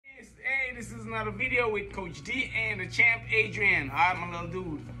this is another video with Coach D and the champ Adrian. All right, my little dude.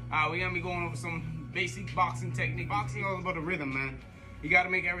 All right, we're gonna be going over some basic boxing technique. Boxing is all about the rhythm, man. You gotta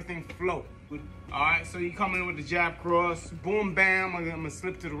make everything flow. All right, so you come in with the jab cross, boom, bam. I'm gonna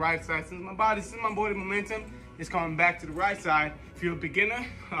slip to the right side. Since my body momentum is coming back to the right side. If you're a beginner,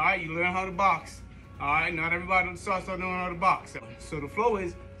 all right, you learn how to box. All right, not everybody starts knowing how to box. So the flow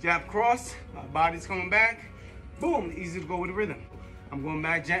is jab cross, my body's coming back, boom, easy to go with the rhythm. I'm going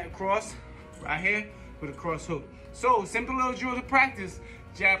back, jab cross, right here with a cross hook. So simple little drill to practice.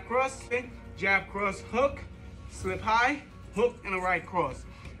 Jab cross, hook, slip high, hook, and a right cross.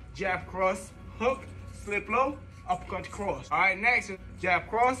 Jab cross, hook, slip low, uppercut cross. All right, next, jab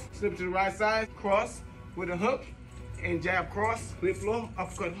cross, slip to the right side, cross with a hook, and jab cross, slip low,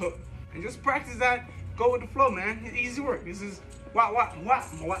 uppercut hook. And just practice that, go with the flow, man. It's easy work. This is wah, wah, wah,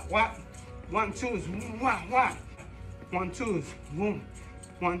 wah, wah. 1, 2 is wah, wah. 1, 2 is boom.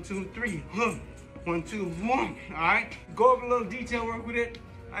 1, 2, 3, huh. 1, 2, boom. All right, go over a little detail work with it,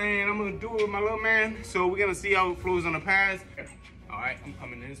 and I'm gonna do it with my little man. So we're gonna see how it flows on the pads. All right, I'm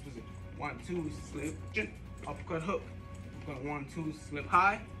coming in this position. 1, 2, slip, uppercut hook. 1, 2, slip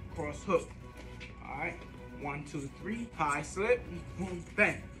high, cross hook. All right, 1, 2, 3, high slip, boom,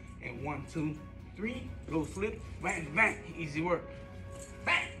 bang. And 1, 2, 3, low slip, bang, bang. Easy work.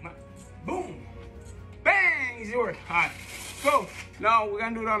 Bang, boom, bang, easy work. All right, so now we're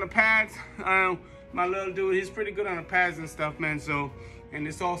gonna do it on the pads. My little dude, he's pretty good on the pads and stuff, man. So, and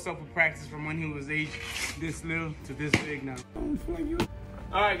it's all stuff for practice from when he was age this little to this big now.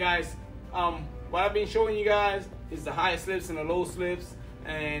 All right, guys. What I've been showing you guys is the high slips and the low slips,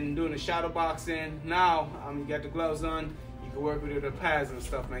 and doing the shadow boxing. Now, you got the gloves on. You can work with the pads and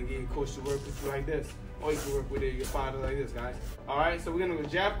stuff, man. Get your coach to work with you like this, or you can work with your father like this, guys. All right, so we're gonna go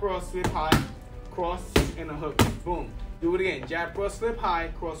jab, cross, slip high, cross, and a hook. Boom. Do it again. Jab, cross, slip high,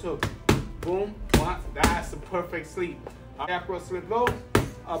 cross, hook. Boom. That's the perfect sleep. Jab, cross, slip low,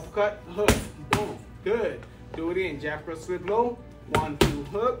 uppercut, hook. Boom. Good. Do it again. Jab, cross, slip low. 1, 2,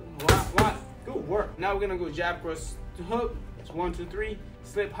 hook. Good work. Now we're gonna go jab, cross, hook. It's 1, 2, 3.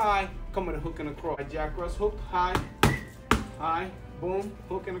 Slip high. Come with a hook and a cross. Jab, cross, hook, high, high, boom,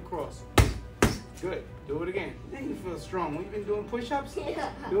 hook and a cross. Good. Do it again. Then you feel strong. When you've been doing push-ups, Yeah.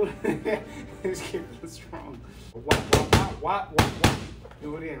 do it. Just keep it strong. Wah.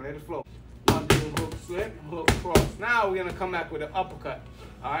 Do it again. Let it flow. 1, 2, hook, slip, hook, cross. Now we're gonna come back with an uppercut.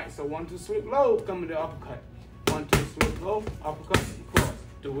 All right. So 1, 2, slip low. Come with the uppercut. 1, 2, slip low, uppercut, cross.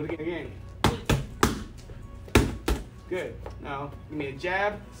 Do it again. Good. Now give me a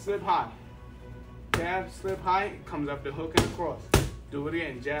jab, slip high. Jab, slip high. Comes up the hook and the cross. Do it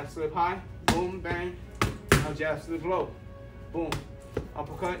again. Jab, slip high. Boom, bang. Now jab, slip low. Boom.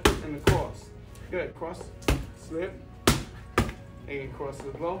 Uppercut and the cross. Good. Cross, slip, and cross,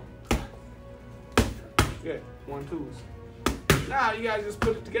 slip low. Good. 1, 2s. Now you guys just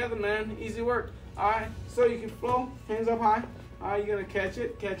put it together, man. Easy work. All right. So you can flow. Hands up high. All right. You're gonna catch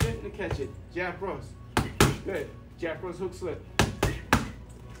it, and catch it. Jab, cross. Good. Jab, cross, hook, slip.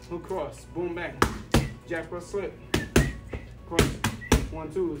 Hook, cross. Boom, bang. Jab, cross, slip. Cross. 1,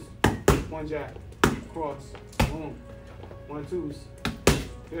 2s. 1 jab. Cross. Boom. 1, 2s.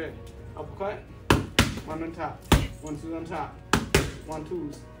 Good. Uppercut. 1 on top. 1, 2 on top. 1,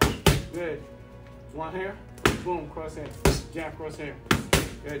 2s. Good. 1 here. Boom. Cross hair. Jab, cross hair.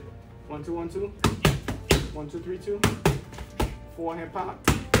 Good. 1, 2, 1, 2. 1, 2, 3, 2. 4 hand pop.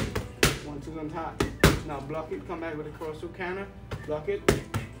 1, 2 on top. Now block it. Come back with a cross hook counter. Block it.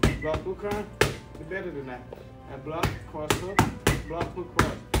 Block hook crown. Be better than that. And block, cross hook, block, hook,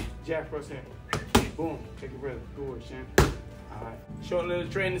 cross. Jab, cross hair. Boom. Take a breath. Good work, champ. All right. Short little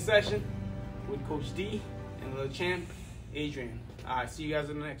training session with Coach D and little champ Adrian. All right. See you guys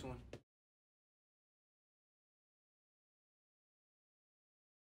in the next one.